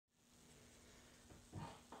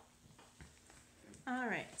All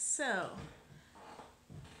right, so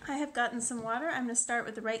I have gotten some water. I'm going to start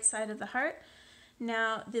with the right side of the heart.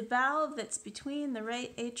 Now, the valve that's between the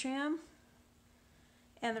right atrium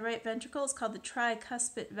and the right ventricle is called the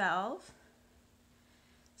tricuspid valve.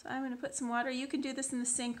 So I'm going to put some water. You can do this in the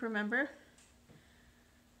sink, remember.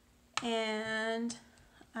 And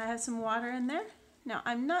I have some water in there. Now,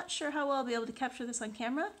 I'm not sure how well I'll be able to capture this on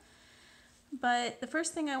camera, but the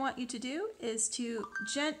first thing I want you to do is to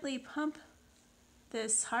gently pump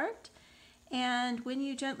this heart. And when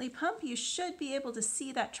you gently pump, you should be able to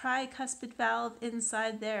see that tricuspid valve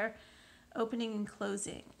inside there opening and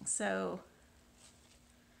closing. So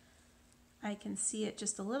I can see it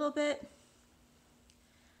just a little bit.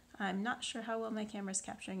 I'm not sure how well my camera is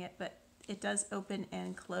capturing it, but it does open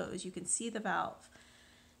and close. You can see the valve.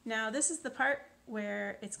 Now this is the part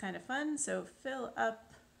where it's kind of fun. So fill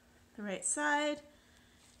up the right side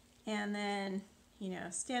and then,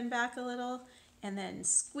 stand back a little and then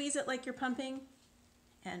squeeze it like you're pumping.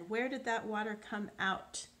 And where did that water come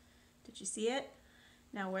out? Did you see it?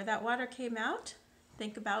 Now where that water came out,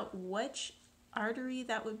 think about which artery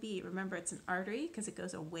that would be. Remember, it's an artery because it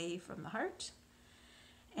goes away from the heart.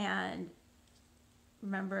 And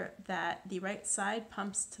remember that the right side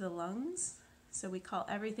pumps to the lungs. So we call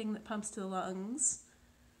everything that pumps to the lungs,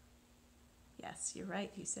 yes, you're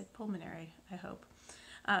right, you said pulmonary, I hope.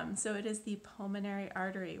 So it is the pulmonary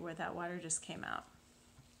artery where that water just came out.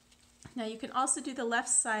 Now you can also do the left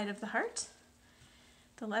side of the heart.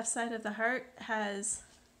 The left side of the heart has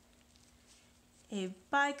a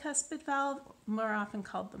bicuspid valve, more often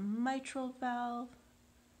called the mitral valve.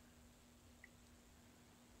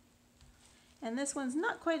 And this one's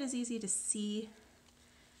not quite as easy to see,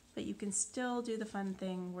 but you can still do the fun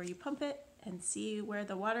thing where you pump it and see where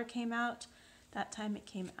the water came out. That time it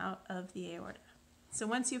came out of the aorta. So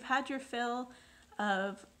once you've had your fill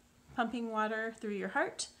of pumping water through your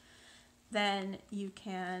heart, then you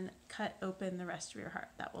can cut open the rest of your heart.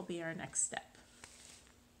 That will be our next step.